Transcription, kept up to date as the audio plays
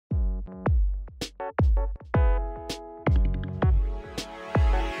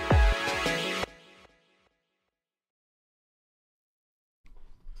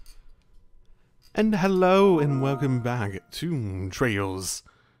And hello and welcome back to Trails.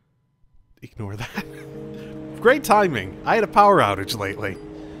 Ignore that. Great timing. I had a power outage lately,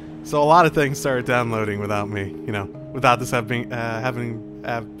 so a lot of things started downloading without me, without this having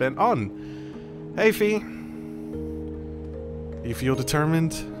been on. Hey, Fee. You feel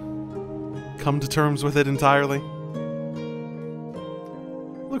determined? Come to terms with it entirely?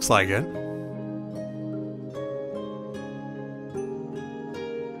 Looks like it.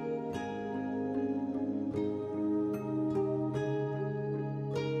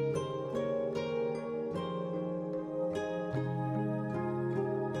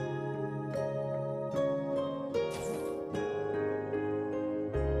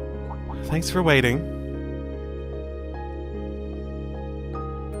 Thanks for waiting.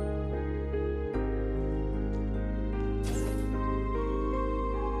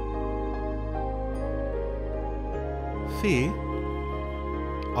 Fee,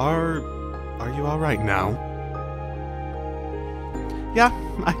 are you all right now? Yeah,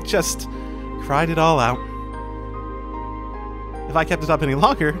 I just cried it all out. If I kept it up any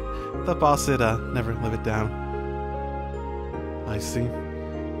longer, the boss would never live it down. I see.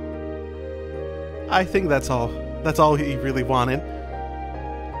 I think that's all he really wanted.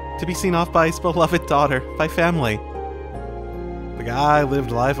 To be seen off by his beloved daughter, by family. The guy lived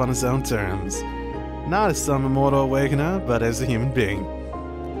life on his own terms. Not as some immortal awakener, but as a human being.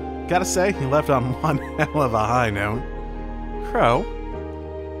 Gotta say, he left on one hell of a high note. Crow?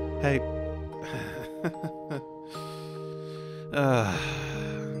 Hey...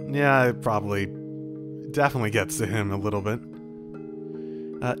 yeah, it definitely gets to him a little bit.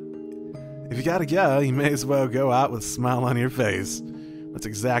 If you gotta go, you may as well go out with a smile on your face. That's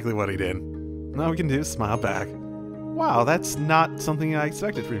exactly what he did. All we can do is smile back. Wow, that's not something I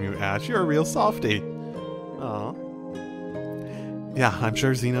expected from you, Ash. You're a real softie. Aw. Yeah, I'm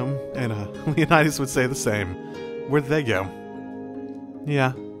sure Zeno and Leonidas would say the same. Where'd they go?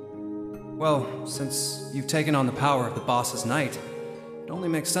 Yeah. Well, since you've taken on the power of the boss's knight, it only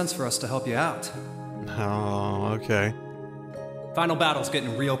makes sense for us to help you out. Oh, okay. Final battle's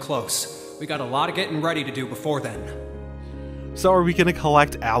getting real close. We got a lot of getting ready to do before then. So are we gonna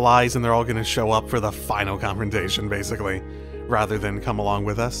collect allies and they're all gonna show up for the final confrontation, basically, rather than come along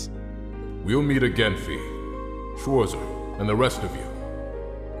with us? We'll meet again, Fee. Schwarzer, and the rest of you.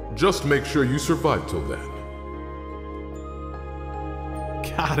 Just make sure you survive till then.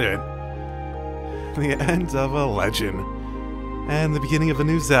 Got it. The end of a legend. And the beginning of a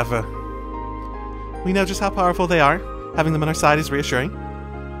new Zephyr. We know just how powerful they are. Having them on our side is reassuring.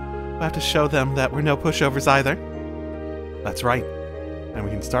 We have to show them that we're no pushovers either. That's right. And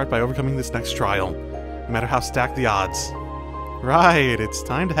we can start by overcoming this next trial, no matter how stacked the odds. Right, it's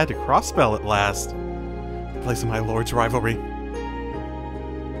time to head to Crossbell at last. The place of my lord's rivalry.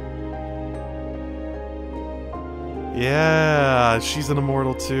 Yeah, she's an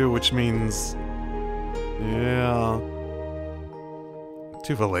immortal too, which means... yeah...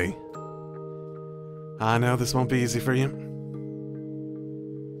 Tuvali. I know this won't be easy for you.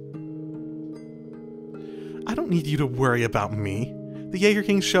 I don't need you to worry about me. The Jaeger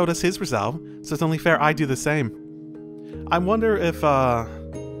King showed us his resolve, so it's only fair I do the same. I wonder if,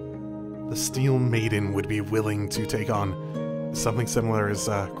 the Steel Maiden would be willing to take on something similar as,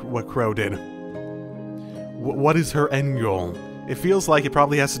 what Crow did. What is her end goal? It feels like it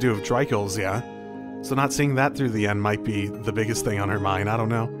probably has to do with Drykel's, yeah? So not seeing that through the end might be the biggest thing on her mind, I don't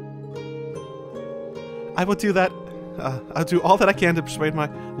know. I will do that. I'll do all that I can to persuade my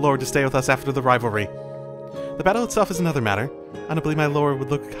lord to stay with us after the rivalry. The battle itself is another matter. I don't believe my lord would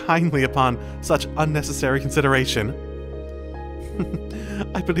look kindly upon such unnecessary consideration.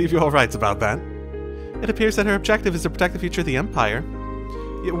 I believe you're all right about that. It appears that her objective is to protect the future of the Empire.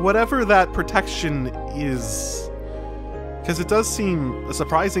 Yet whatever that protection is... because it does seem a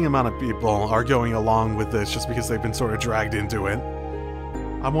surprising amount of people are going along with this just because they've been sort of dragged into it.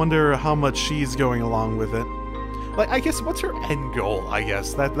 I wonder how much she's going along with it. Like, I guess, what's her end goal, I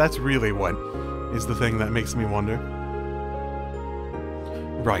guess? That's really what is the thing that makes me wonder.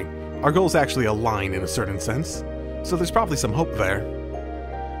 Right. Our goals actually align in a certain sense, so there's probably some hope there.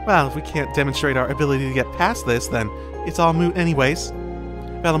 Well, if we can't demonstrate our ability to get past this, then it's all moot anyways.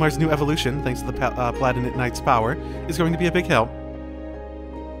 Valimar's new evolution, thanks to the Platinate Knight's power, is going to be a big help.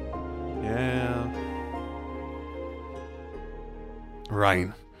 Yeah. Right.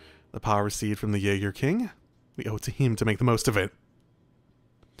 The power received from the Jaeger King. We owe it to him to make the most of it.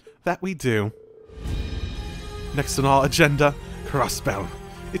 That we do. Next on our agenda, Crossbell.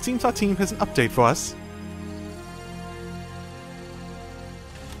 It seems our team has an update for us.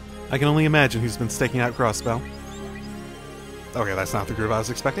 I can only imagine who's been staking out Crossbell. Okay, that's not the group I was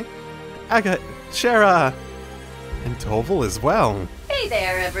expecting. Sharon! And Toval as well. Hey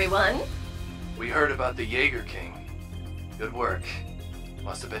there, everyone. We heard about the Jaeger King. Good work.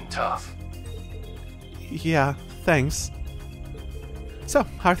 Must have been tough. Yeah, thanks. So,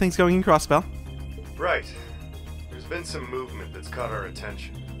 how are things going in Crossbell? Right. There's been some movement that's caught our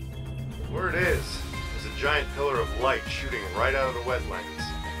attention. Word is, there's a giant pillar of light shooting right out of the wetlands.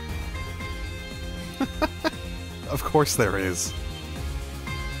 Of course there is.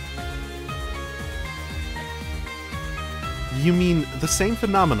 You mean the same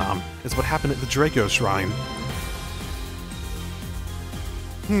phenomenon as what happened at the Draco Shrine?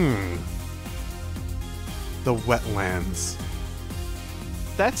 The wetlands.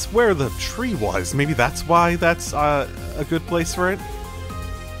 That's where the tree was. Maybe that's why that's a good place for it?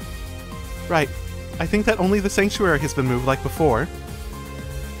 Right. I think that only the sanctuary has been moved like before.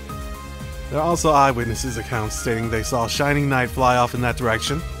 There are also eyewitnesses' accounts stating they saw a shining knight fly off in that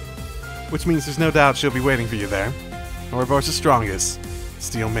direction. Which means there's no doubt she'll be waiting for you there. Or of the strongest,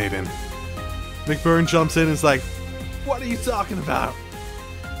 Steel Maiden. McBurn jumps in and is like, "What are you talking about?"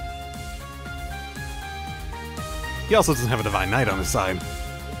 He also doesn't have a Divine Knight on his side.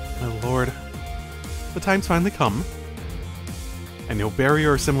 My lord. The time's finally come. And no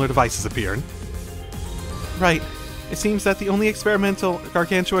barrier or similar devices appeared. Right. It seems that the only experimental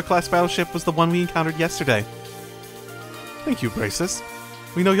Gargantua-class battleship was the one we encountered yesterday. Thank you, Braces.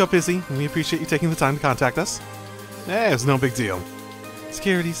 We know you're busy, and we appreciate you taking the time to contact us. It's no big deal.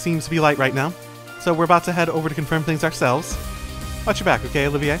 Security seems to be light right now, so we're about to head over to confirm things ourselves. Watch your back, okay,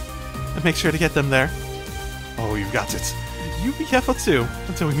 Olivier? And make sure to get them there. Oh, you've got it. You be careful too,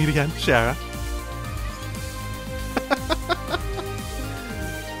 until we meet again, Sharon.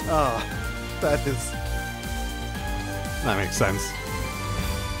 Oh, that makes sense.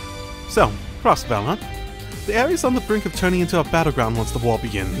 So, Crossbell, huh? The area's on the brink of turning into a battleground once the war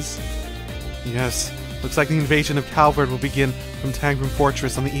begins. Yes, looks like the invasion of Calvard will begin from Tangram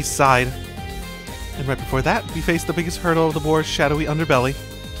Fortress on the east side. And right before that, we face the biggest hurdle of the war's shadowy underbelly.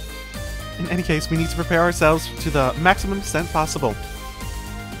 In any case, we need to prepare ourselves to the maximum extent possible.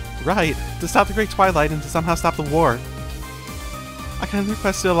 Right, to stop the Great Twilight and to somehow stop the war. I kindly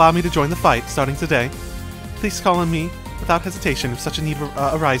request you to allow me to join the fight, starting today. Please call on me without hesitation if such a need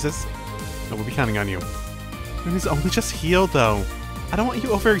arises. I will be counting on you. He's only just healed, though. I don't want you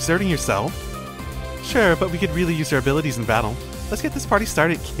overexerting yourself. Sure, but we could really use your abilities in battle. Let's get this party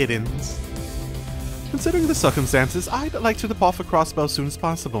started, kittens. Considering the circumstances, I'd like to depart for Crossbell as soon as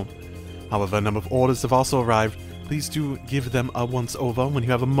possible. However, a number of orders have also arrived. Please do give them a once-over when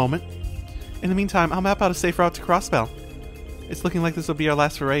you have a moment. In the meantime, I'll map out a safe route to Crossbell. It's looking like this will be our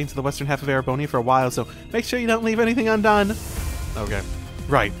last foray into the western half of Erebonia for a while, so make sure you don't leave anything undone. Okay.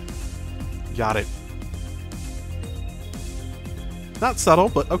 Right. Got it. Not subtle,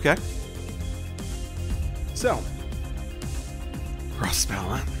 but okay. So. Crossbell,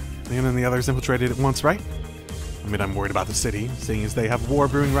 huh? And then the others infiltrated it once, right? I mean, I'm worried about the city, seeing as they have war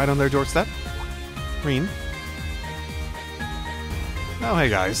brewing right on their doorstep. Green. Oh, hey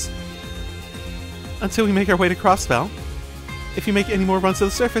guys. Until we make our way to Crossbell, if you make any more runs to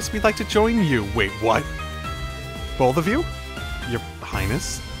the surface, we'd like to join you. Wait, what? Both of you? Your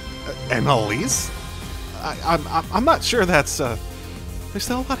Highness? And Alisa? I'm not sure that's, There's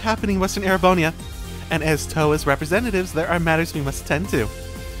still a lot happening in Western Erebonia, and as TOA's representatives, there are matters we must attend to.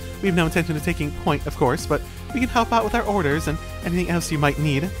 We have no intention of taking point, of course, but we can help out with our orders and anything else you might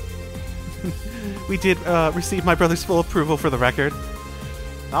need. We did receive my brother's full approval for the record.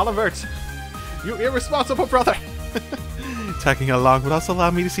 Olivert, you irresponsible brother! Tagging along would also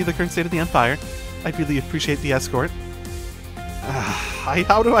allow me to see the current state of the Empire. I'd really appreciate the escort.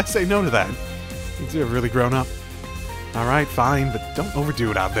 How do I say no to that? You have really grown up. Alright, fine, but don't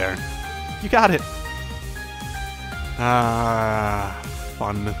overdo it out there. You got it!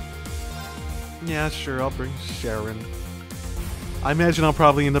 Fun. Yeah, sure, I'll bring Sharon. I imagine I'll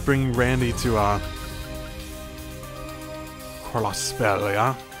probably end up bringing Randy to, Crossbell,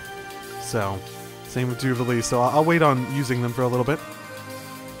 yeah? So, same with Jubilee, so I'll wait on using them for a little bit.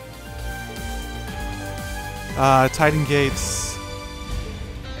 Titan Gates.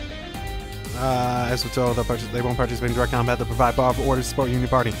 As we're told, they won't participate in direct combat, they'll provide powerful orders to support Union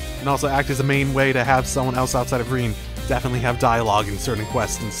Party, and also act as a main way to have someone else outside of Reen definitely have dialogue in certain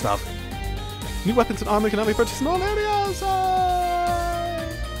quests and stuff. New weapons and armor can only be purchased in all areas!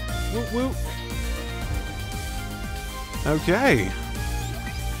 Woot woot. Okay.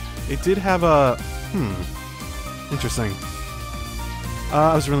 It did have a... Interesting.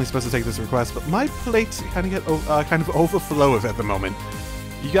 I was really supposed to take this request, but my plates kind of overflow at the moment.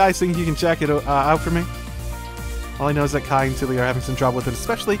 You guys think you can check it out for me? All I know is that Kai and Tilly are having some trouble with an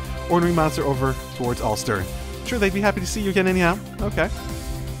especially ordinary monster over towards Ulster. Sure, they'd be happy to see you again anyhow. Okay.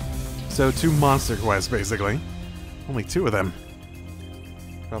 So 2 monster quests, basically. Only 2 of them.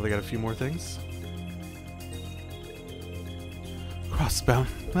 Probably got a few more things. Crossbell.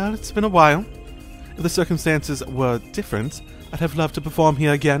 Well, it's been a while. If the circumstances were different, I'd have loved to perform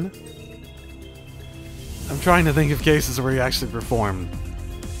here again. I'm trying to think of cases where he actually performed.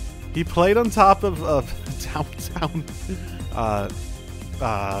 He played on top of a downtown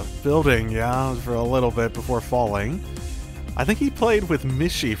building, yeah, for a little bit before falling. I think he played with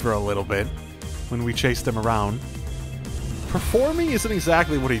Mishi for a little bit when we chased him around. Performing isn't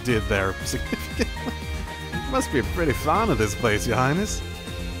exactly what he did there. You must be pretty fond of this place, Your Highness.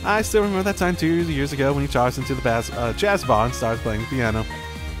 I still remember that time 2 years ago when he charged into the jazz bar and started playing the piano.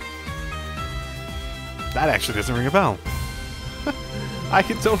 That actually doesn't ring a bell. I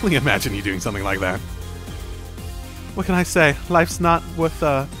can totally imagine you doing something like that. What can I say? Life's nothing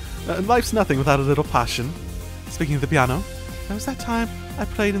without a little passion. Speaking of the piano, there was that time I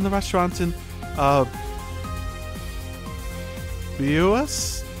played in the restaurant in,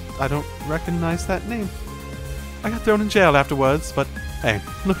 Plateaus? I don't recognize that name. I got thrown in jail afterwards, but hey,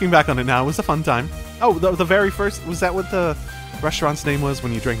 looking back on it now, it was a fun time. Oh, the very first, was that what the restaurant's name was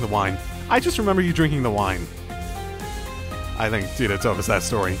when you drank the wine? I just remember you drinking the wine. I think Tita told us that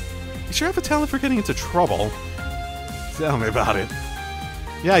story. You sure have a talent for getting into trouble. Tell me about it.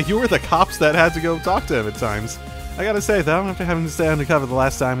 Yeah, you were the cops that had to go talk to him at times. I gotta say, though, after having to stay undercover the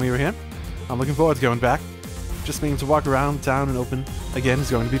last time we were here, I'm looking forward to going back. Just being able to walk around town and open again is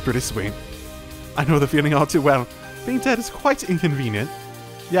going to be pretty sweet. I know the feeling all too well. Being dead is quite inconvenient.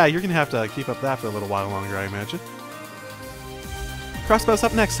 Yeah, you're gonna have to keep up that for a little while longer, I imagine. Crossbell's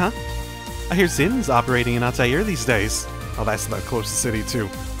up next, huh? I hear Zin's operating in Altair these days. Oh, that's the closest city to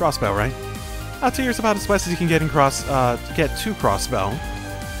Crossbell, right? Altair's about as west as you can get to Crossbell.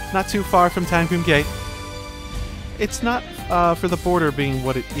 Not too far from Tangrim Gate. It's not for the border being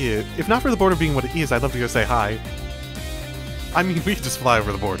what it is. If not for the border being what it is, I'd love to go say hi. I mean, we could just fly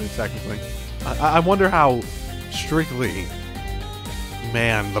over the border, technically. I wonder how strictly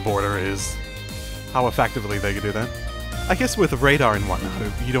manned the border is. How effectively they could do that. I guess with radar and whatnot,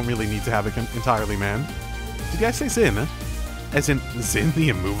 you don't really need to have it entirely manned. Did you guys say Zin? As in Zin the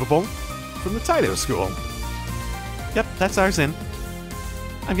Immovable? From the Taito School. Yep, that's our Zin.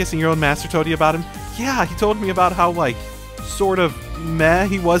 I'm guessing your own master told you about him? Yeah, he told me about how, like, sort of meh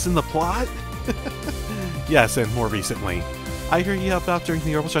he was in the plot. Yes, and more recently. I hear he helped out during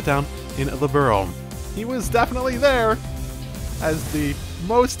the Orbital Shutdown in Liberal. He was definitely there as the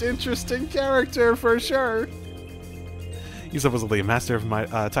most interesting character for sure. He's supposedly a master of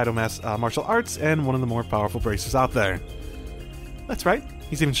Taito martial arts and one of the more powerful bracers out there. That's right.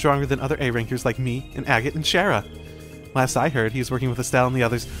 He's even stronger than other A-rankers like me and Agate and Shara. Last I heard, he's working with Estelle and the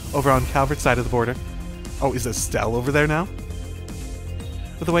others over on Calvert's side of the border. Oh, is Estelle over there now?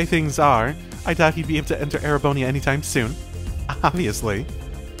 With the way things are, I doubt he'd be able to enter Arabonia anytime soon. Obviously.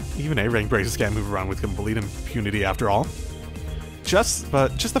 Even A-rank bracers can't move around with complete impunity after all. Just the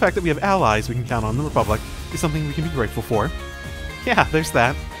fact that we have allies we can count on in the Republic is something we can be grateful for. Yeah, there's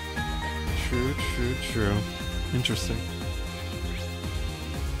that. True. Interesting.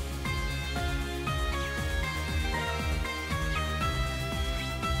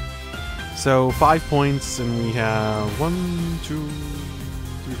 So 5 points, and we have 1, 2,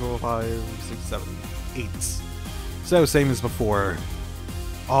 3, 4, 5, 6, 7, 8. So same as before.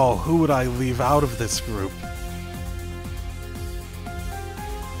 Oh, who would I leave out of this group?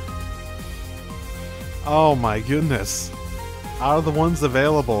 Oh my goodness. Out of the ones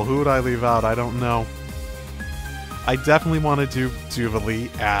available, who would I leave out? I don't know. I definitely want to do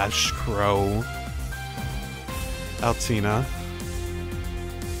Jubilee, Ash, Crow, Altina.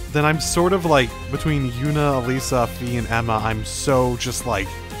 Then I'm sort of like, between Yuna, Alisa, Fee, and Emma, I'm so just like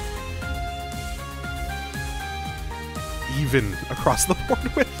even across the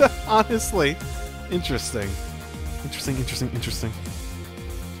board with them, honestly. Interesting.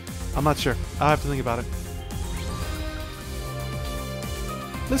 I'm not sure. I'll have to think about it.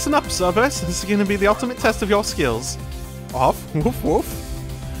 Listen up, Cerberus. This is going to be the ultimate test of your skills. Off. Woof woof.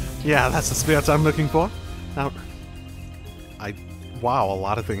 Yeah, that's the spirit I'm looking for. Now, wow, a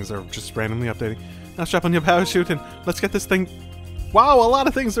lot of things are just randomly updating. Now strap on your parachute and let's get this thing... Wow, a lot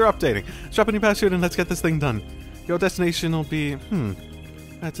of things are updating. Strap on your parachute and let's get this thing done. Your destination will be...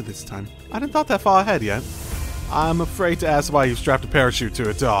 That's it this time. I hadn't thought that far ahead yet. I'm afraid to ask why you've strapped a parachute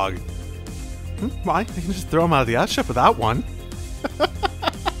to a dog. Why? I can just throw him out of the airship without one.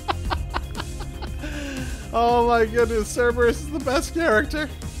 Oh my goodness, Cerberus is the best character.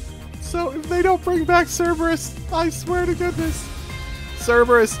 So if they don't bring back Cerberus, I swear to goodness.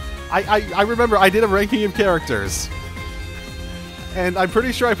 Cerberus, I remember I did a ranking of characters. And I'm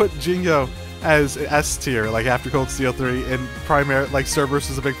pretty sure I put Jingo as S tier, like after Cold Steel 3, and like Cerberus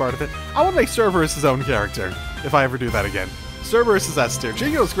is a big part of it. I want to make Cerberus his own character, if I ever do that again. Cerberus is S tier.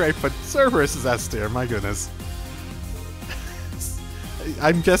 Jingo's great, but Cerberus is S tier, my goodness.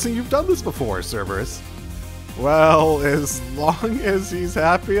 I'm guessing you've done this before, Cerberus. Well, as long as he's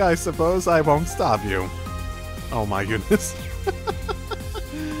happy, I suppose I won't stop you. Oh my goodness.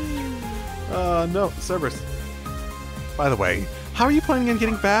 No, Cerberus. By the way, how are you planning on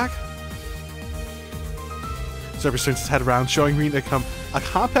getting back? Cerberus turns his head around, showing Reen a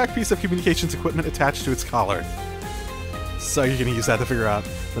compact piece of communications equipment attached to its collar. So you're gonna use that to figure out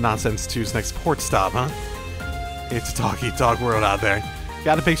the Nonsense 2's next port stop, huh? It's a dog-eat-dog world out there.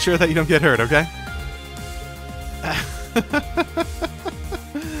 Gotta make sure that you don't get hurt, okay?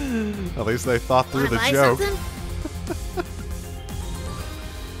 At least they thought through the joke.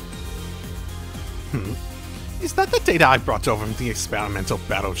 Is that the data I brought over from the experimental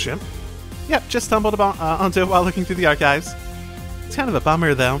battleship? Yep, just stumbled onto it while looking through the archives. It's kind of a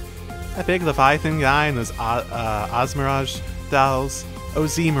bummer, though. That big Leviathan guy and those Ozmirage dolls.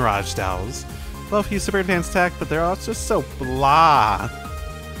 Love to use super advanced tech, but they're all just so blah.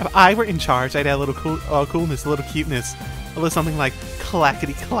 If I were in charge, I'd add a little coolness, a little cuteness. A little something like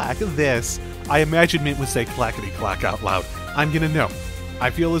clackety-clack this. I imagine Mint would say clackety-clack out loud. I'm gonna know. I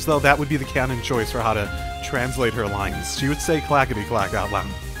feel as though that would be the canon choice for how to translate her lines. She would say clackety-clack out loud.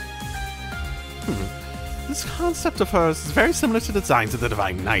 This concept of hers is very similar to the designs of the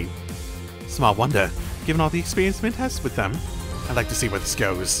Divine Knight. Small wonder, given all the experience Mint has with them. I'd like to see where this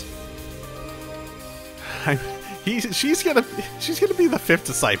goes. She's gonna be the 5th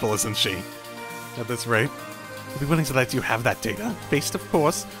disciple, isn't she? At this rate. I'll be willing to let you have that data, based, of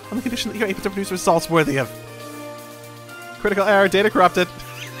course, on the condition that you're able to produce results worthy of... Critical error, data corrupted.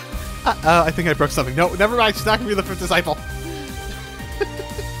 I think I broke something. No, never mind, she's not gonna be the 5th disciple.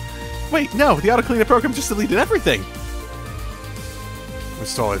 Wait, no, the auto-cleanup program just deleted everything.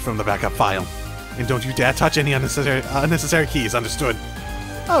 Restore it from the backup file. And don't you dare touch any unnecessary keys, understood?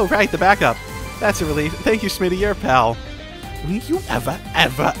 Oh, right, the backup. That's a relief. Thank you, Smitty, you're a pal. Will you ever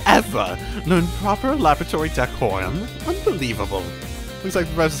learn proper laboratory decorum? Unbelievable. Looks like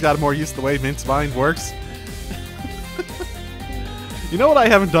the professor's got more use to the way Mint's mind works. You know what I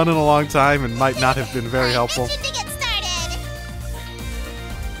haven't done in a long time and might not have been very helpful?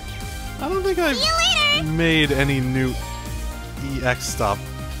 I don't think I've made any new EX stuff.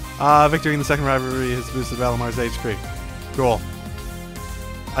 Victory in the second rivalry has boosted Valamar's HP. Cool.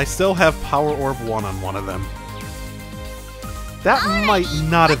 I still have Power Orb 1 on one of them. That might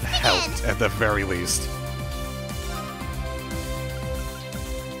not have helped at the very least.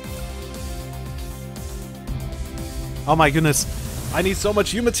 Oh my goodness. I need so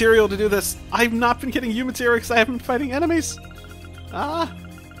much U material to do this. I've not been getting U material because I haven't been fighting enemies.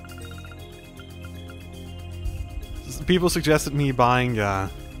 People suggested me buying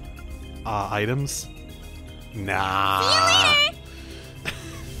items. Nah.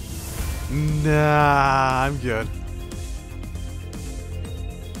 Nah, I'm good.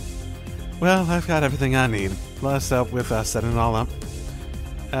 Well, I've got everything I need. Plus help with setting it all up.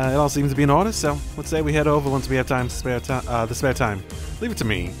 It all seems to be in order, so let's say we head over once we have time to spare the spare time. Leave it to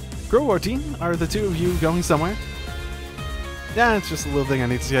me. Grow or Dean, are the two of you going somewhere? Yeah, it's just a little thing I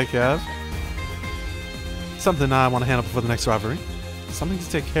need to take care of. Something I want to handle before the next rivalry. Something to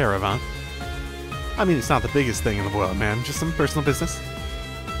take care of, huh? I mean, it's not the biggest thing in the world, man. Just some personal business.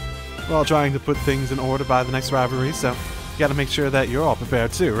 We're all trying to put things in order by the next rivalry, so you gotta make sure that you're all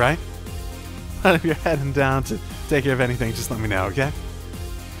prepared too, right? But if you're heading down to take care of anything, just let me know, okay?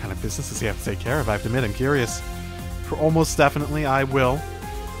 What kind of business does he have to take care of? I have to admit, I'm curious. For almost definitely, I will.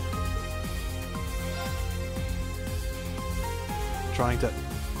 Trying to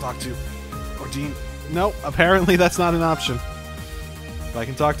talk to Ordine. No, apparently that's not an option. If I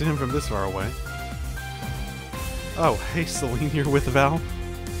can talk to him from this far away. Oh, hey Celine, you're with Val?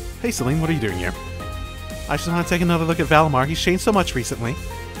 Hey Celine, what are you doing here? I just want to take another look at Valimar. He's changed so much recently.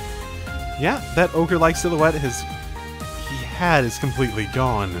 Yeah, that ogre-like silhouette he had is completely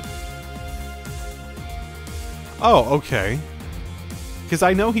gone. Oh, okay. Because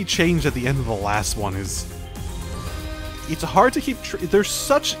I know he changed at the end of the last one. It's hard to keep... There's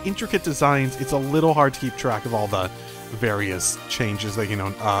such intricate designs, it's a little hard to keep track of all the various changes they can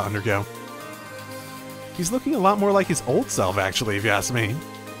undergo. He's looking a lot more like his old self, actually, if you ask me.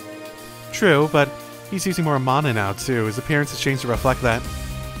 True, but he's using more mana now, too. His appearance has changed to reflect that.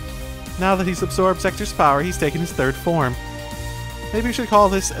 Now that he's absorbed Sector's power, he's taken his third form. Maybe we should call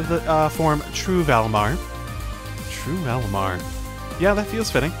this the form True Valimar. True Valimar. Yeah, that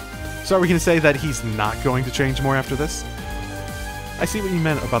feels fitting. So are we going to say that he's not going to change more after this? I see what you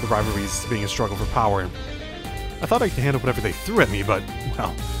meant about the rivalries being a struggle for power. I thought I could handle whatever they threw at me, but,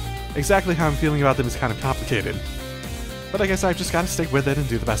 well, exactly how I'm feeling about them is kind of complicated. But I guess I've just got to stick with it and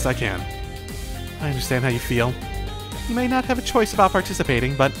do the best I can. I understand how you feel. You may not have a choice about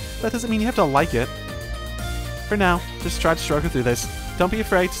participating, but that doesn't mean you have to like it. For now, just try to struggle through this. Don't be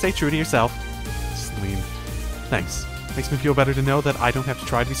afraid to stay true to yourself. Celine. Thanks. Makes me feel better to know that I don't have to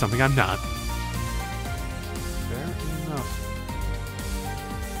try to be something I'm not. Fair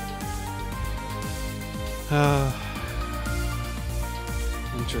enough.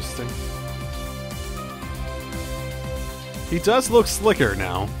 Interesting. He does look slicker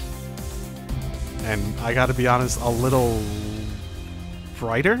now. And I gotta be honest, a little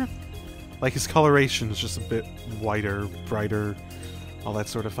brighter? Like his coloration is just a bit whiter, brighter, all that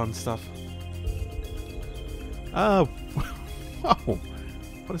sort of fun stuff. Oh. Whoa.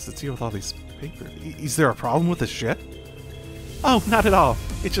 What is the deal with all these papers? Is there a problem with this shit? Oh, not at all.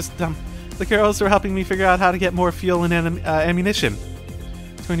 It's just, the girls were helping me figure out how to get more fuel and ammunition.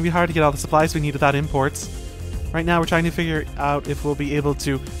 It's going to be hard to get all the supplies we need without imports. Right now, we're trying to figure out if we'll be able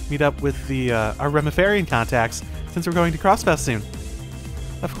to meet up with the our Remifarian contacts, since we're going to Crossbell soon.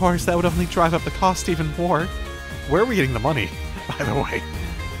 Of course, that would only drive up the cost even more. Where are we getting the money, by the way?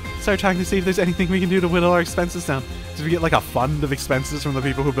 Start trying to see if there's anything we can do to whittle our expenses down. Did we get like a fund of expenses from the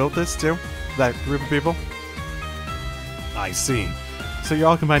people who built this, too? That group of people? I see. So you're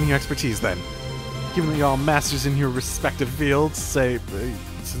all combining your expertise, then. Given that you're all masters in your respective fields, say,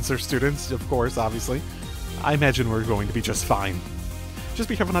 since they're students, of course, obviously, I imagine we're going to be just fine. Just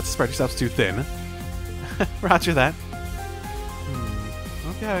be careful not to spread yourselves too thin. Roger that.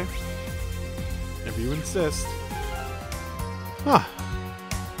 Okay. If you insist. Huh.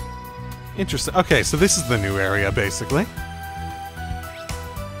 Interesting. Okay, so this is the new area, basically.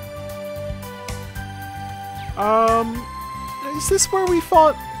 Is this where we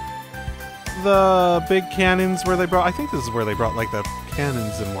fought the big cannons where they brought... I think this is where they brought, like, the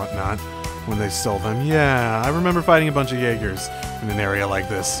cannons and whatnot when they stole them. Yeah, I remember fighting a bunch of Jaegers in an area like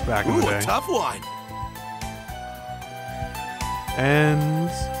this back in the day. Ooh, a tough one! And...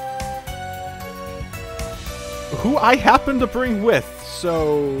 who I happen to bring with,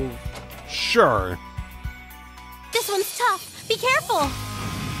 so... sure. This one's tough. Be careful.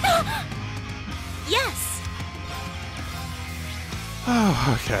 Yes.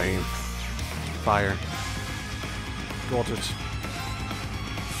 Oh, okay. Fire. Got it.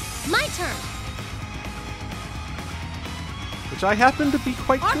 My turn. Which I happen to be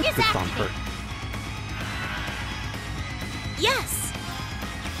quite good Arcus with Comfort. Yes.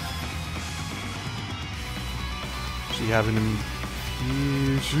 She having him...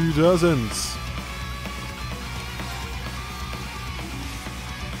 she doesn't.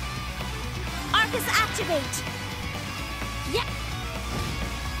 Arcus activate. Yeah.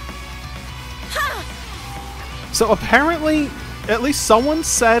 Ha! So apparently, at least someone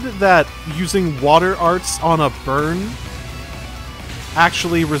said that using water arts on a burn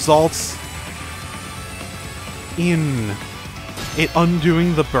actually results in it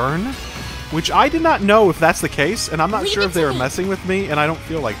undoing the burn, which I did not know if that's the case, and I'm not sure if they were messing with me, and I don't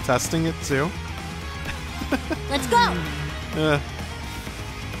feel like testing it too. Let's go.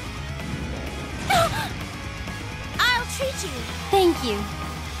 I'll treat you. Thank you.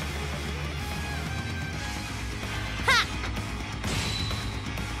 Ha!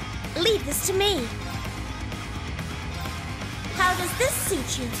 Leave this to me. How does this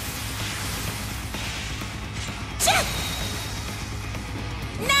suit you? Chip!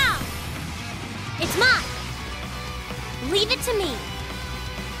 Now! It's mine. Leave it to me.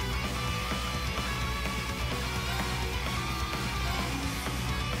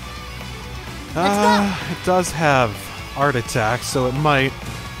 It does have art attack, so it might.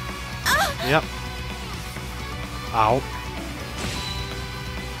 Yep. Ow.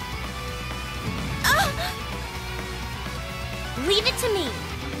 Leave it to me.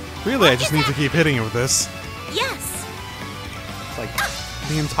 Really, I just need to keep hitting it with this. Yes. It's like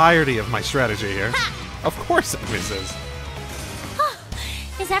the entirety of my strategy here. Of course it misses.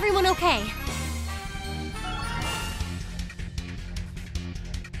 Is everyone okay?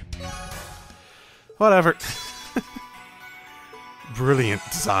 Whatever. Brilliant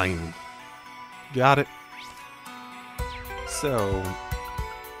design. Got it. So,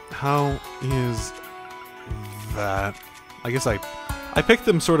 how is that? I guess I picked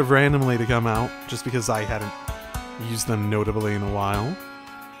them sort of randomly to come out, just because I hadn't used them notably in a while.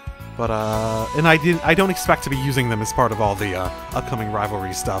 But, and I don't expect to be using them as part of all the, upcoming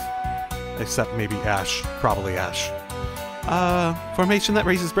rivalry stuff. Except maybe Ash. Probably Ash. Formation that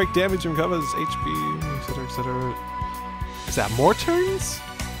raises break damage and recovers HP, etc., etc. Is that more turns?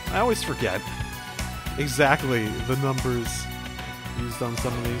 I always forget exactly the numbers used on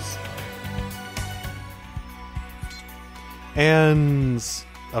some of these. And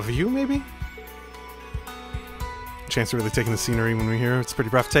a view, maybe? Chance of really taking the scenery when we're here. It's pretty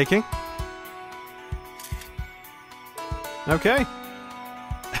breathtaking. Okay.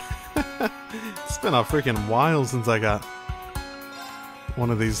 It's been a freaking while since I got one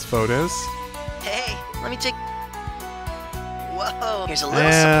of these photos. Hey, let me check. Whoa, here's a little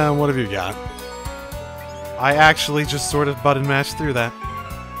And what have you got? I actually just sort of button mashed through that.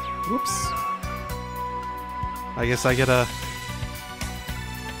 Whoops. I guess I get a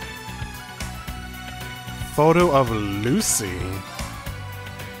photo of Lucy.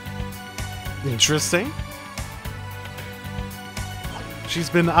 Interesting. She's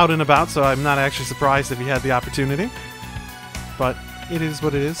been out and about, so I'm not actually surprised if he had the opportunity. But it is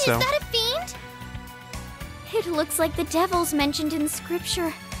what it is, so... Is that a fiend? It looks like the devils mentioned in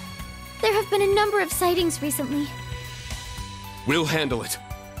scripture. There have been a number of sightings recently. We'll handle it.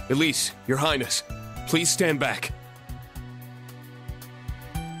 Elise, Your Highness, please stand back.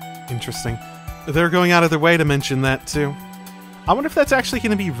 Interesting. They're going out of their way to mention that, too. I wonder if that's actually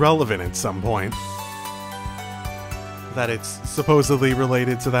going to be relevant at some point. That it's supposedly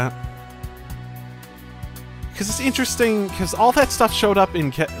related to that. Because it's interesting, because all that stuff showed up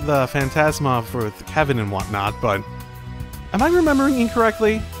in the Phantasma for Kevin and whatnot, but... Am I remembering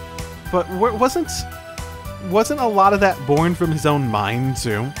incorrectly? But wasn't a lot of that born from his own mind,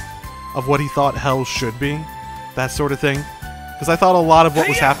 too? Of what he thought hell should be? That sort of thing? Because I thought a lot of what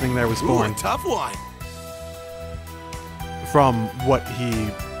was happening there was born... Ooh, a tough one. From what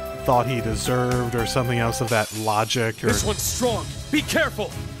he thought he deserved, or something else of that logic, or... This one's strong. Be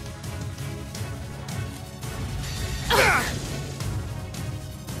careful.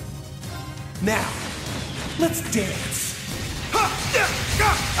 Now, let's dance.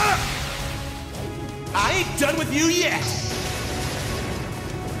 I ain't done with you yet.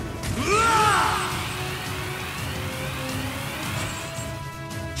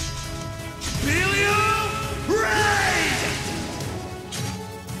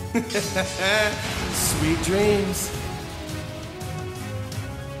 Sweet dreams.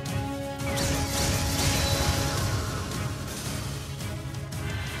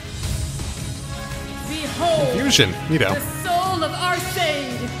 Behold, Confusion, you know. the soul of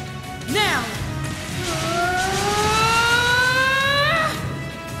Arcade. Now.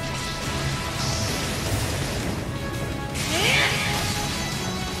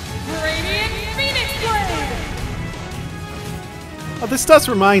 Radiant Phoenix Blade. Oh, this does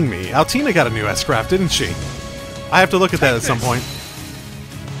remind me. Altina got a new S-Craft, didn't she? I have to look at that at some point.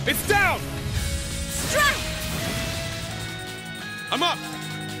 It's down. Strike! I'm up.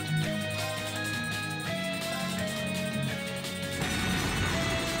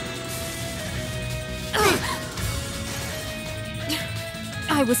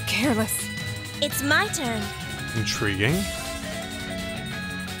 I was careless. It's my turn. Intriguing.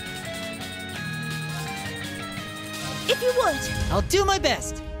 If you would. I'll do my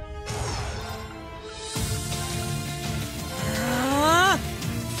best.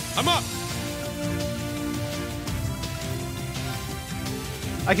 I'm up.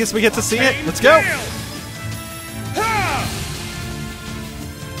 I guess we get to see it. Let's go.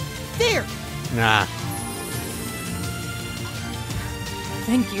 There. Nah.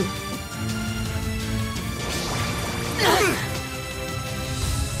 Thank you.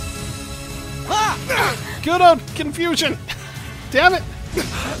 Good old confusion. Damn it.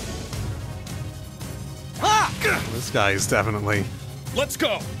 This guy is definitely... Let's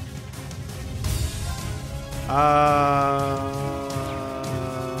go.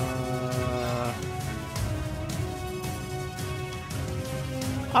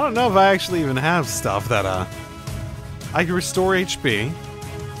 I don't know if I actually even have stuff that, I can restore HP.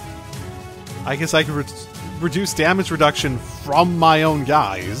 I guess I could reduce damage reduction from my own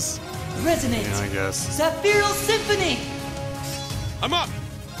guys. Resonate. Yeah, I guess. Zephyral Symphony. I'm up.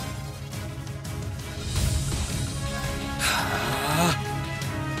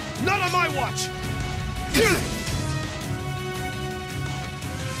 Not on my watch.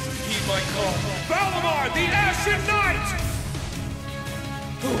 Heed my call. Valimar, the Ashen Knight.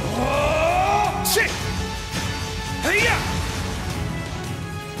 Shit. Hey-ya!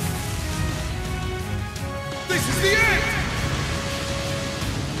 This is the end!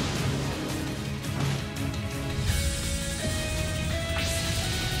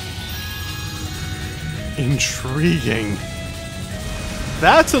 Intriguing.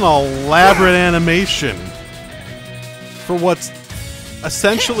 That's an elaborate animation for what's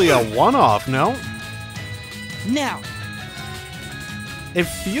essentially a one-off, no? Now! It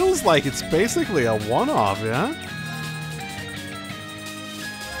feels like it's basically a one-off, yeah?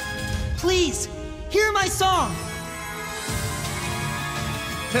 Please, hear my song!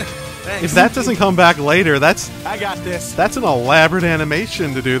 If that doesn't come back later, I got this. that's an elaborate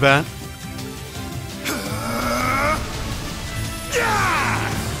animation to do that.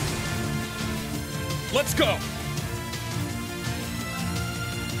 Let's go!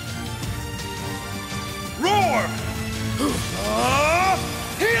 Roar!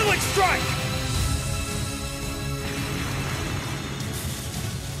 Healing strike!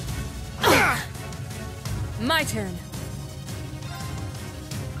 My turn.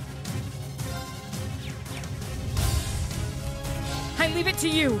 I leave it to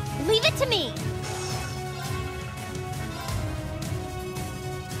you. Leave it to me.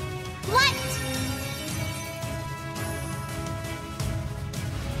 What?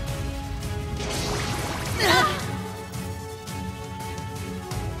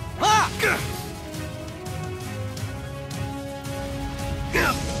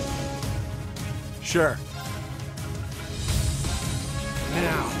 Sure.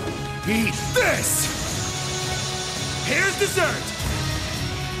 Now, eat this! Here's dessert!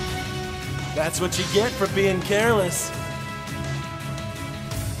 That's what you get for being careless.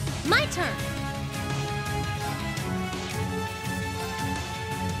 My turn.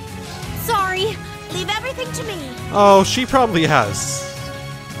 Sorry. Leave everything to me. Oh, she probably has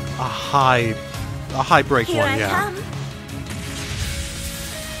a high break Here one, I yeah. come.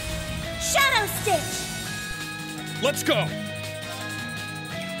 Shadow Stitch. Let's go!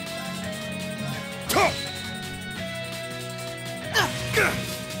 Tuh!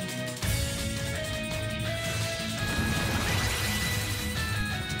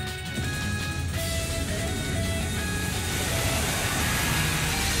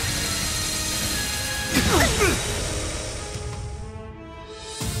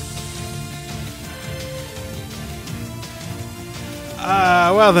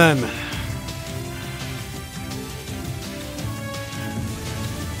 Well then.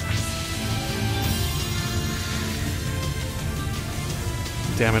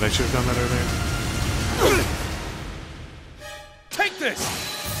 Damn it, I should have done that earlier. Take this!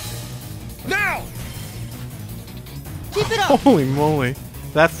 Now! Keep it up! Holy moly.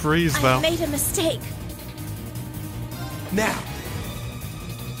 That freeze, I though. made a mistake. Now.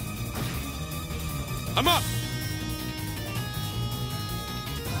 I'm up!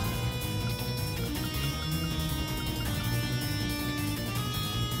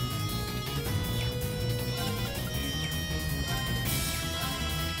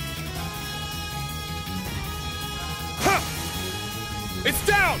 Ha! It's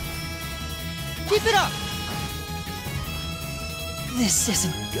down! Keep it up! This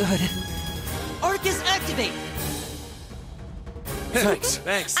isn't good. Arcus activate! Thanks.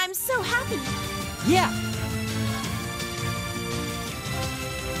 Thanks. I'm so happy. Yeah!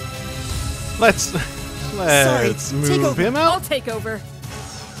 Let's Sorry, take move over. him I'll out. take over.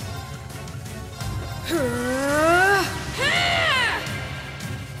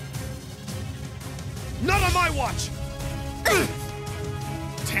 Not on my watch!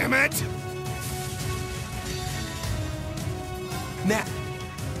 Damn it! Now.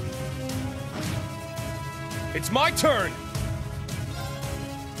 It's my turn!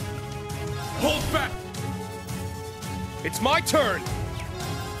 Hold back! It's my turn!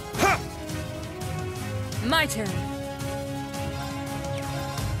 Ha! My turn.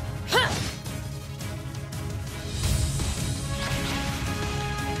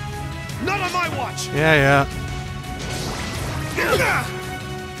 Not on my watch! Yeah.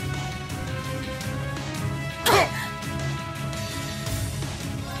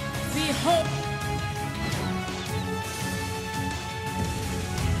 Behold.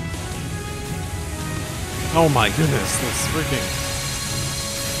 Oh my goodness, this freaking...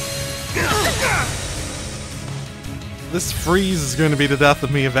 This freeze is going to be the death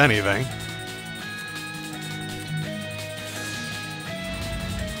of me, if anything.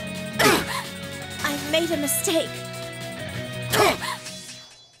 I made a mistake.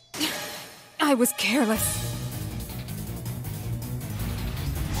 I was careless.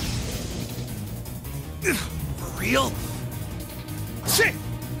 For real? Shit!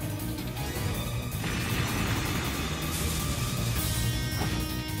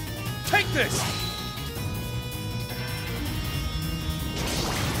 Take this!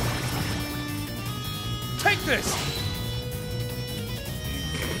 Take this!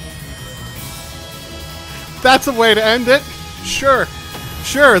 That's a way to end it. Sure.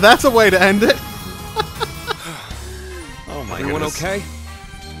 Sure, that's a way to end it. Oh my Everyone goodness. okay?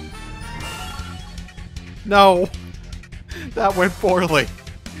 No. That went poorly.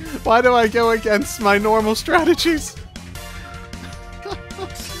 Why do I go against my normal strategies?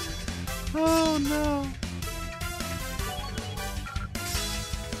 Oh no.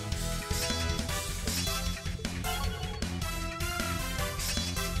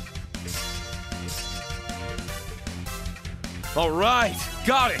 All right,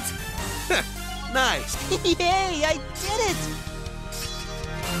 got it. Nice. Yay, I did it!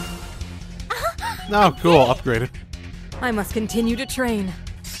 Oh, cool. Upgraded. I must continue to train.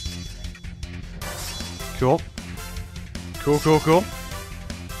 Cool. Cool, cool, cool.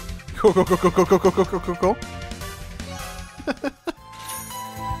 Cool, cool, cool, cool, cool, cool, cool, cool, cool, cool.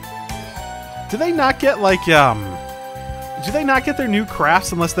 Do they not get, like, do they not get their new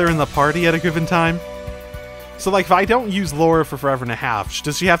crafts unless they're in the party at a given time? So, like, if I don't use Laura for forever and a half,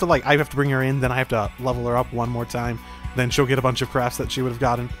 does she have to, like, I have to bring her in, then I have to level her up one more time, then she'll get a bunch of crafts that she would have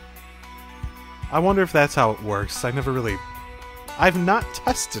gotten? I wonder if that's how it works. I've not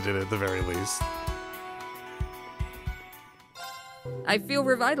tested it at the very least. I feel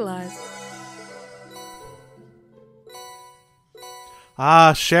revitalized.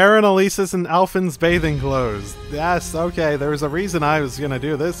 Ah, Sharon, Alisa's, and Alphin's bathing clothes. Yes, okay, there was a reason I was gonna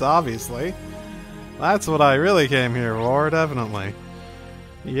do this, obviously. That's what I really came here for, definitely.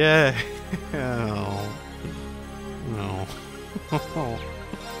 Yeah. No. No.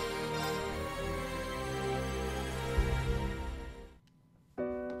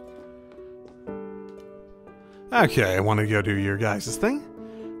 Okay, I want to go do your guys' thing.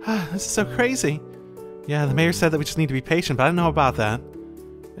 This is so crazy. Yeah, the mayor said that we just need to be patient, but I don't know about that.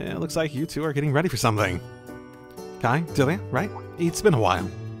 Yeah, it looks like you two are getting ready for something. Kai, Delia, right? It's been a while.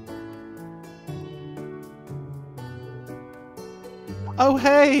 Oh,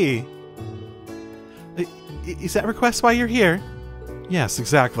 hey! Is that request why you're here? Yes,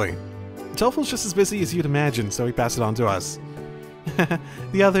 exactly. Tofel's just as busy as you'd imagine, so he passed it on to us.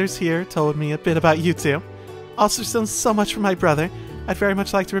 The others here told me a bit about you two. Also done so much for my brother. I'd very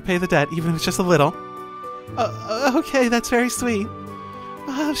much like to repay the debt, even if it's just a little. Okay, that's very sweet.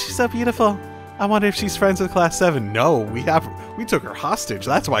 Oh, she's so beautiful. I wonder if she's friends with Class 7. No, we took her hostage.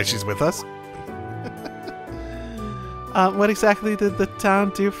 That's why she's with us. What exactly did the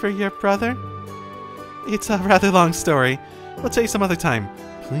town do for your brother? It's a rather long story. We'll tell you some other time.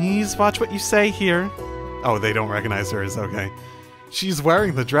 Please watch what you say here. Oh, they don't recognize her as okay. She's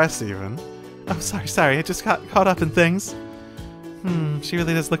wearing the dress even. Oh, sorry. I just got caught up in things. She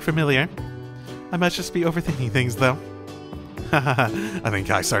really does look familiar. I might just be overthinking things, though. I think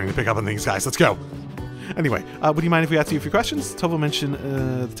Kai's starting to pick up on things, guys. Let's go. Anyway, would you mind if we ask you a few questions? Tovel mentioned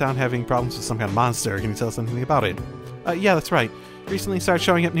the town having problems with some kind of monster. Can you tell us anything about it? Yeah, that's right. Recently started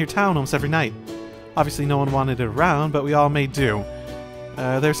showing up near town almost every night. Obviously, no one wanted it around, but we all made do.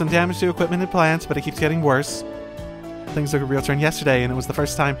 There's some damage to equipment and plants, but it keeps getting worse. Things took a real turn yesterday, and it was the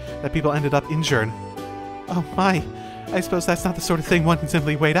first time that people ended up injured. Oh my, I suppose that's not the sort of thing one can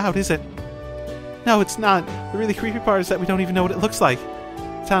simply wait out, is it? No, it's not. The really creepy part is that we don't even know what it looks like.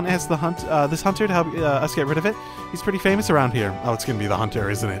 The town asked this hunter to help us get rid of it. He's pretty famous around here. Oh, it's gonna be the hunter,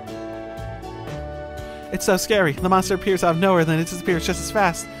 isn't it? It's so scary. The monster appears out of nowhere, then it disappears just as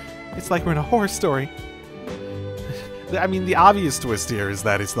fast. It's like we're in a horror story. I mean, the obvious twist here is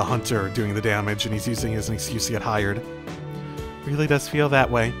that it's the hunter doing the damage, and he's using it as an excuse to get hired. Really does feel that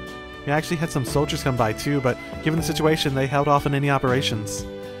way. We actually had some soldiers come by too, but given the situation, they held off on any operations.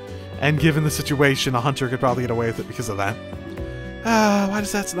 And given the situation, a hunter could probably get away with it because of that. Why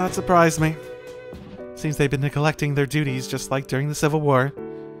does that not surprise me? Seems they've been neglecting their duties just like during the Civil War.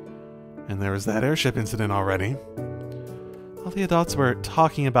 And there was that airship incident already. All the adults were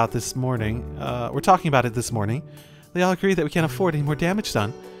talking about it this morning. They all agree that we can't afford any more damage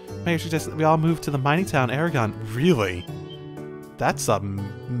done. Mayor suggests that we all move to the mining town, Aragon. Really? That's a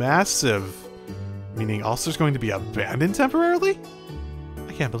massive... Meaning Ulster's going to be abandoned temporarily?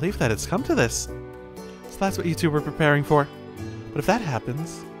 I can't believe that it's come to this. So that's what you two were preparing for. But if that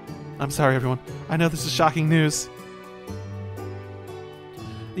happens... I'm sorry, everyone. I know this is shocking news.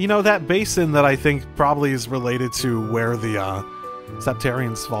 You know, that basin that I think probably is related to where the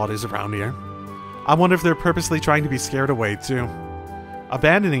Septarians fought is around here. I wonder if they're purposely trying to be scared away, too.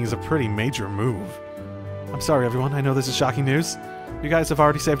 Abandoning is a pretty major move. I'm sorry, everyone. I know this is shocking news. You guys have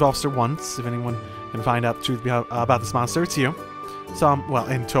already saved Ulster once. If anyone can find out the truth about this monster, it's you. So, well,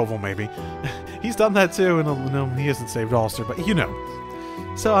 and Tovel, maybe. He's done that, too, and no, he hasn't saved Ulster, but you know.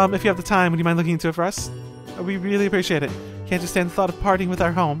 So, if you have the time, would you mind looking into it for us? We really appreciate it. Can't just stand the thought of parting with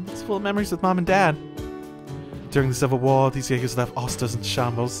our home. It's full of memories with Mom and Dad. During the Civil War, these Jaegers left Osters in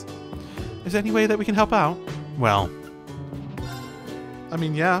shambles. Is there any way that we can help out? Well, I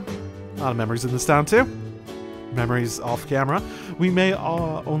mean, yeah. A lot of memories in this town, too. Memories off camera. We may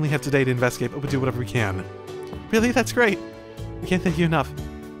only have today to investigate, but we'll do whatever we can. Really? That's great. We can't thank you enough.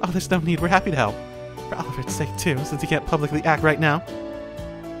 Oh, there's no need. We're happy to help. For Oliver's sake, too, since he can't publicly act right now.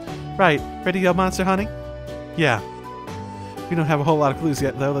 Right. Ready to go monster hunting? Yeah. We don't have a whole lot of clues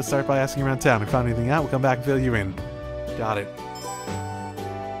yet, though. Let's start by asking around town. If we find anything out, we'll come back and fill you in. Got it.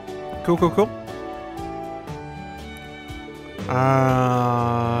 Cool, cool, cool.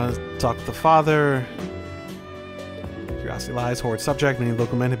 Talk with the father. Curiosity lies, horrid subject. Many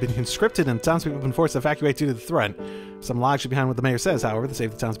local men have been conscripted, and townspeople have been forced to evacuate due to the threat. Some logic behind what the mayor says, however, the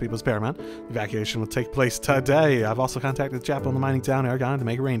safety of the townspeople is paramount. The evacuation will take place today. I've also contacted the chapel in the mining town, Aragon, to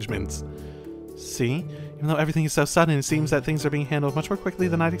make arrangements. See? Even though everything is so sudden, it seems that things are being handled much more quickly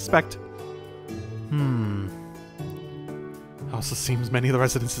than I'd expect. It also seems many of the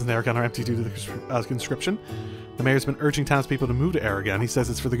residences in Aragon are empty due to the conscription. The mayor's been urging townspeople to move to Aragon. He says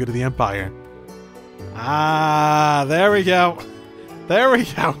it's for the good of the Empire. Ah, there we go. There we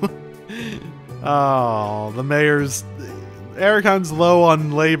go. Oh, the mayor's... Aragon's low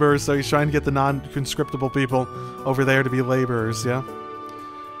on labor, so he's trying to get the non-conscriptable people over there to be laborers, yeah?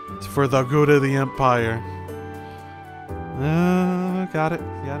 It's for the good of the Empire. Got it.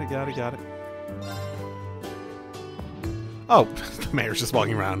 Got it. Oh, the mayor's just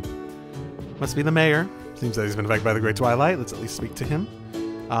walking around. Must be the mayor. Seems that he's been affected by the Great Twilight. Let's at least speak to him.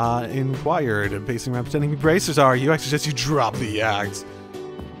 Inquired and pacing around pretending to be bracers are you. I suggest you drop the axe.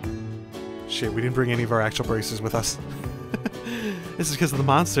 Shit, we didn't bring any of our actual bracers with us. This is because of the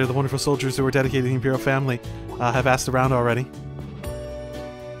monster. The wonderful soldiers who were dedicated to the Imperial family have asked around already.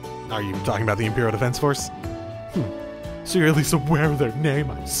 Are you talking about the Imperial Defense Force? So you're at least aware of their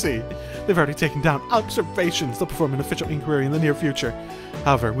name, I see. They've already taken down observations. They'll perform an official inquiry in the near future.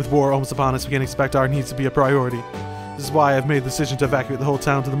 However, with war almost upon us, we can't expect our needs to be a priority. This is why I've made the decision to evacuate the whole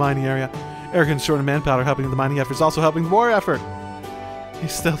town to the mining area. Aragon's short of manpower helping the mining effort is also helping the war effort.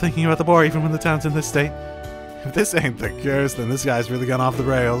 He's still thinking about the war even when the town's in this state. If this ain't the curse, then this guy's really gone off the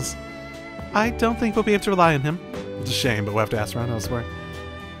rails. I don't think we'll be able to rely on him. It's a shame, but we'll have to ask around elsewhere.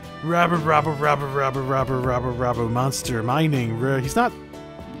 Robber, monster, mining. He's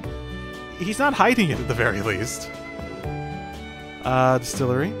not hiding it at the very least.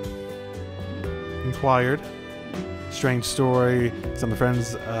 Distillery. Inquired. Strange story. Some of the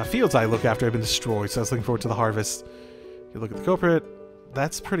friends' fields I look after have been destroyed, so I was looking forward to the harvest. You look at the culprit.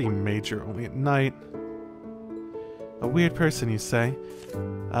 That's pretty major, only at night. A weird person, you say?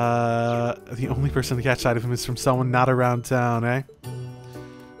 The only person to catch sight of him is from someone not around town, eh?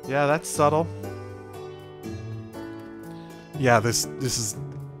 Yeah, that's subtle. Yeah, this is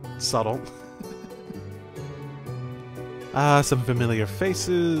subtle. Some familiar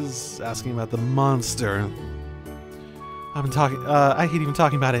faces asking about the monster. I hate even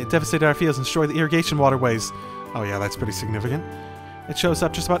talking about it. It devastated our fields and destroyed the irrigation waterways. Oh yeah, that's pretty significant. It shows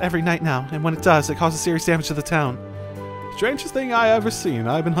up just about every night now, and when it does, it causes serious damage to the town. Strangest thing I ever seen.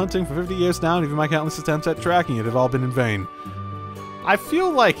 I've been hunting for 50 years now, and even my countless attempts at tracking it have all been in vain. I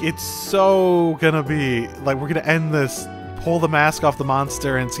feel like it's so gonna be, like, we're gonna end this, pull the mask off the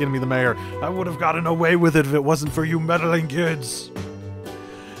monster, and it's gonna be the mayor. I would have gotten away with it if it wasn't for you meddling kids.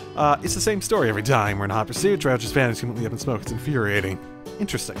 It's the same story every time. We're in hot pursuit, Trout just vanished completely up in smoke. It's infuriating.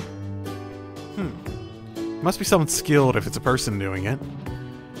 Interesting. Must be someone skilled if it's a person doing it.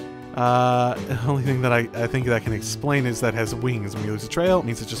 The only thing that I think that can explain is that it has wings. When you lose a trail, it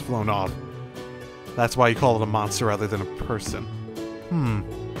means it's just flown off. That's why you call it a monster rather than a person.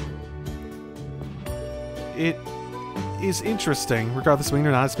 It is interesting. Regardless of wing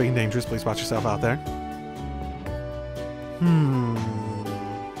or not, it's big and dangerous. Please watch yourself out there.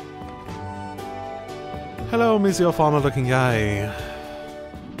 Hello, Mizio Farmer-looking guy.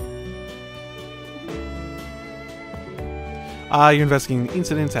 You're investigating the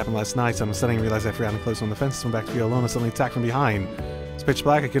incidents happened last night. So I'm suddenly realized I forgot to close on the fence. Went back to feel alone and suddenly attacked from behind. It's pitch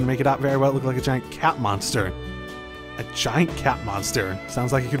black. I couldn't make it out very well. It looked like a giant cat monster. A giant cat monster.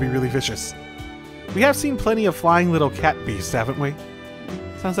 Sounds like it could be really vicious. We have seen plenty of flying little cat beasts, haven't we?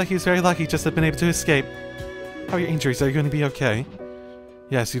 Sounds like he was very lucky just to have been able to escape. How are your injuries? Are you going to be okay?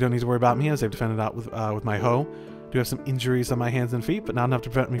 Yes, you don't need to worry about me as I've defended out with my hoe. I do have some injuries on my hands and feet, but not enough to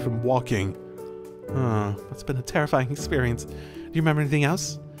prevent me from walking. That's been a terrifying experience. Do you remember anything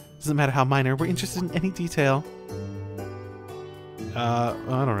else? Doesn't matter how minor. We're interested in any detail. I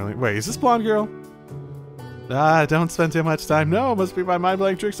don't really... Wait, is this blonde girl? Don't spend too much time. No, it must be my mind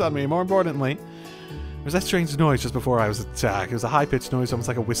playing tricks on me. More importantly, there was that strange noise just before I was attacked. It was a high-pitched noise, almost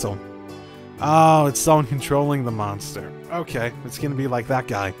like a whistle. Oh, it's someone controlling the monster. Okay, it's gonna be like that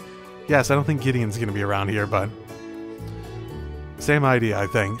guy. Yes, I don't think Gideon's gonna be around here, but... same idea, I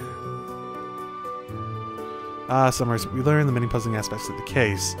think. Summers, we learned the many puzzling aspects of the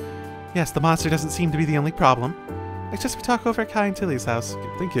case. Yes, the monster doesn't seem to be the only problem. I just we talk over at Kai and Tilly's house.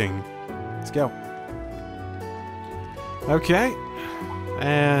 Good thinking. Let's go. Okay.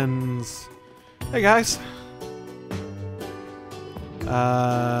 And... hey, guys.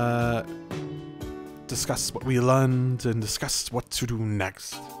 Discuss what we learned and discuss what to do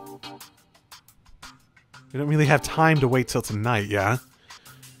next. We don't really have time to wait till tonight, yeah?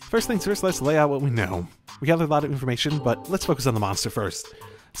 First things first, let's lay out what we know. We gathered a lot of information, but let's focus on the monster first.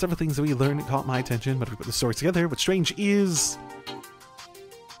 Several things that we learned caught my attention, but if we put the story together, what's strange is...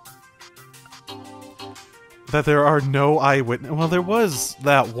 that there are no eyewitness. Well, there was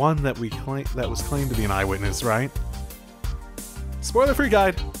that one that that was claimed to be an eyewitness, right? Spoiler-free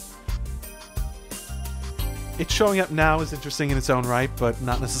guide! It's showing up now is interesting in its own right, but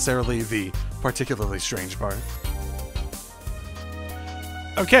not necessarily the particularly strange part.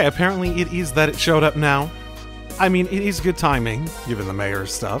 Okay, apparently it is that it showed up now. I mean, it is good timing, given the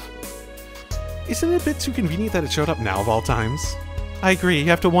mayor's stuff. Isn't it a bit too convenient that it showed up now of all times? I agree, you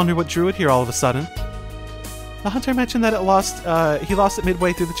have to wonder what drew it here all of a sudden. The hunter mentioned that he lost it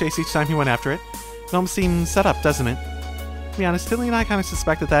midway through the chase each time he went after it. It almost seems set up, doesn't it? To be honest, Tilly and I kind of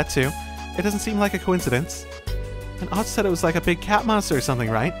suspected that too. It doesn't seem like a coincidence. And Oz said it was like a big cat monster or something,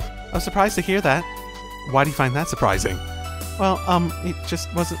 right? I was surprised to hear that. Why do you find that surprising? Well, it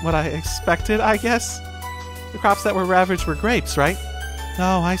just wasn't what I expected, I guess. The crops that were ravaged were grapes, right?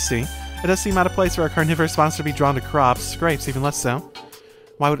 Oh, I see. It does seem out of place for a carnivorous monster to be drawn to crops, grapes even less so.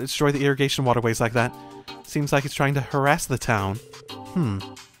 Why would it destroy the irrigation waterways like that? Seems like it's trying to harass the town.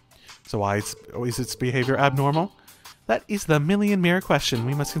 So why is its behavior abnormal? That is the million mirror question.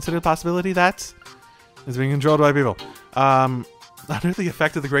 We must consider the possibility that it's being controlled by people. Under the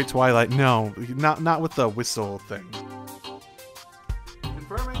effect of the Great Twilight, no, not with the whistle thing.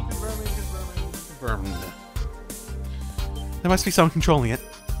 Confirming. There must be someone controlling it.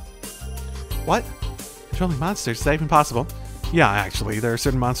 What? Controlling monsters? Is that even possible? Yeah, actually, there are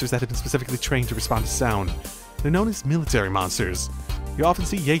certain monsters that have been specifically trained to respond to sound. They're known as military monsters. You often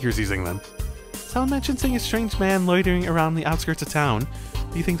see Jaegers using them. Someone mentioned seeing a strange man loitering around the outskirts of town.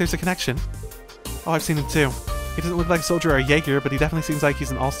 Do you think there's a connection? Oh, I've seen him too. He doesn't look like a soldier or a Jaeger, but he definitely seems like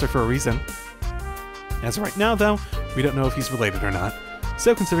he's an Ulster for a reason. As of right now, though, we don't know if he's related or not.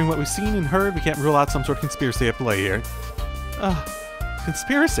 So, considering what we've seen and heard, we can't rule out some sort of conspiracy at play here.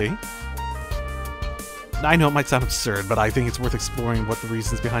 Conspiracy? I know it might sound absurd, but I think it's worth exploring what the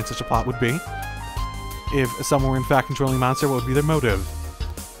reasons behind such a plot would be. If someone were in fact controlling a monster, what would be their motive?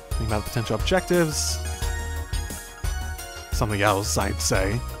 Think about potential objectives. Something else, I'd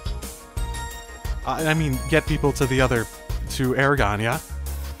say. I mean, get people to Aragon, yeah?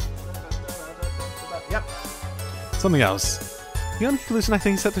 Yep. Something else. The only conclusion I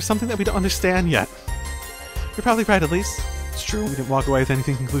think is that there's something that we don't understand yet. You're probably right, at least. It's true, we didn't walk away with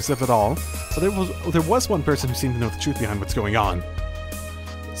anything conclusive at all. But there was one person who seemed to know the truth behind what's going on.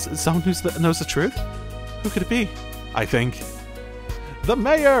 Someone who knows the truth? Who could it be? I think... the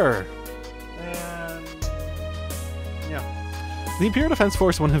mayor! And... yeah. The Imperial Defense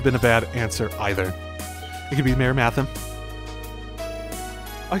Force wouldn't have been a bad answer either. It could be Mayor Matham.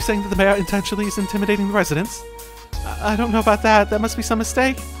 Are you saying that the mayor intentionally is intimidating the residents? I don't know about that. That must be some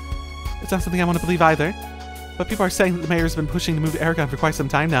mistake. It's not something I want to believe either. But people are saying that the mayor's been pushing to move to Aragon for quite some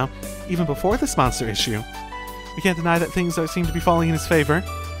time now, even before this monster issue. We can't deny that things seem to be falling in his favor.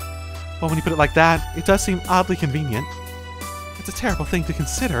 Well, when you put it like that, it does seem oddly convenient. It's a terrible thing to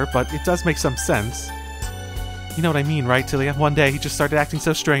consider, but it does make some sense. You know what I mean, right, Tilly? One day he just started acting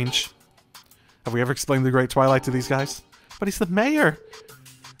so strange. Have we ever explained the Great Twilight to these guys? But he's the mayor!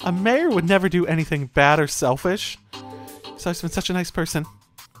 A mayor would never do anything bad or selfish. He's always been such a nice person.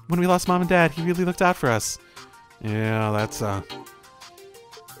 When we lost Mom and Dad, he really looked out for us. Yeah, that's,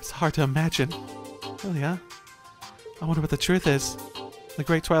 it's hard to imagine. Oh, yeah? I wonder what the truth is. The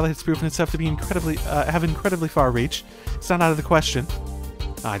Great Twilight has proven itself to be have incredibly far reach. It's not out of the question.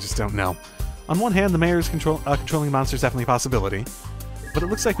 I just don't know. On one hand, the mayor's controlling monsters is definitely a possibility. But it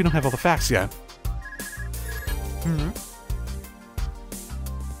looks like we don't have all the facts yet.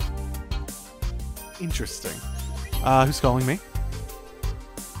 Interesting. Who's calling me?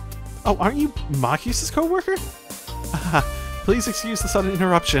 Oh, aren't you Maki's co-worker? Please excuse the sudden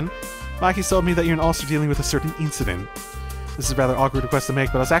interruption. Maki's told me that you're also dealing with a certain incident. This is a rather awkward request to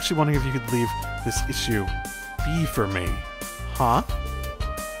make, but I was actually wondering if you could leave this issue be for me. Huh?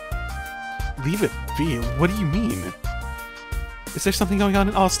 Leave it be? What do you mean? Is there something going on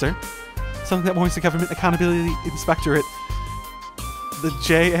in Ulster? something that warrants the Government Accountability Inspectorate.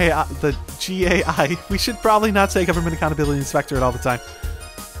 The GAI. We should probably not say Government Accountability Inspectorate all the time.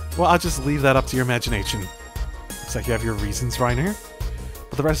 Well, I'll just leave that up to your imagination. Looks like you have your reasons, Reiner.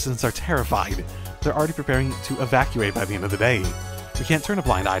 But the residents are terrified. They're already preparing to evacuate by the end of the day. We can't turn a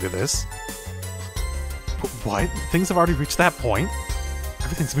blind eye to this. What? Things have already reached that point?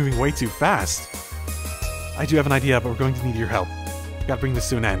 Everything's moving way too fast. I do have an idea, but we're going to need your help. We gotta bring this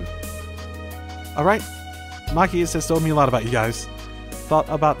to an end. Alright. Machias has told me a lot about you guys. Thought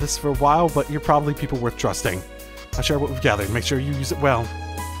about this for a while, but you're probably people worth trusting. I'll share what we've gathered. Make sure you use it well.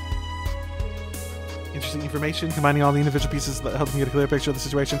 Interesting information, combining all the individual pieces that helped me get a clear picture of the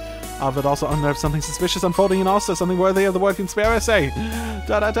situation. But also unearthed something suspicious unfolding and also something worthy of the word conspiracy.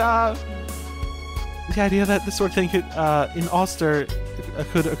 Da-da-da! The idea that this sort of thing could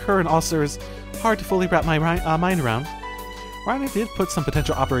occur in Ulster is hard to fully wrap my mind around. Reiner did put some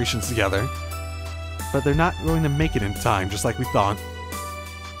potential operations together, but they're not going to make it in time, just like we thought.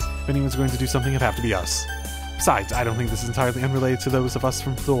 If anyone's going to do something, it'd have to be us. Besides, I don't think this is entirely unrelated to those of us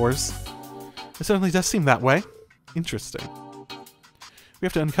from Thor's. It certainly does seem that way. Interesting. We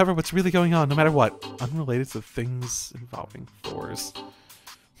have to uncover what's really going on, no matter what. Unrelated to things involving Thor's.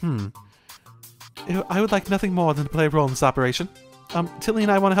 I would like nothing more than to play a role in this operation. Tilly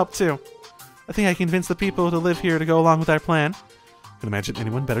and I want to help too. I think I can convince the people who live here to go along with our plan. I can imagine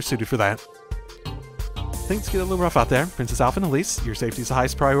anyone better suited for that. Things get a little rough out there. Princess Alphen, Elise, your safety is the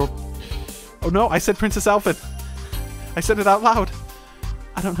highest priority. Oh no, I said Princess Alphen. I said it out loud.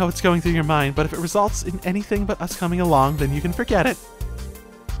 I don't know what's going through your mind, but if it results in anything but us coming along, then you can forget it.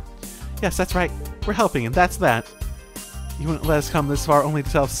 Yes, that's right. We're helping, and that's that. You wouldn't let us come this far only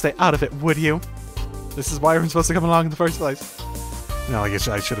to tell us to stay out of it, would you? This is why we're supposed to come along in the first place. Well, I guess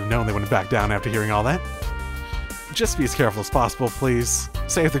I should have known they wouldn't back down after hearing all that. Just be as careful as possible, please.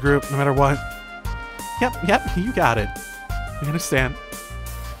 Save the group, no matter what. Yep, you got it. We understand.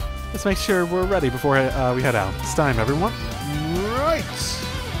 Let's make sure we're ready before we head out. It's time, everyone. Right.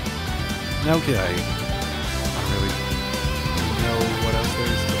 Okay. I don't really know what else there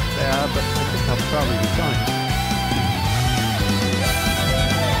is to add, but I think I'll probably be fine.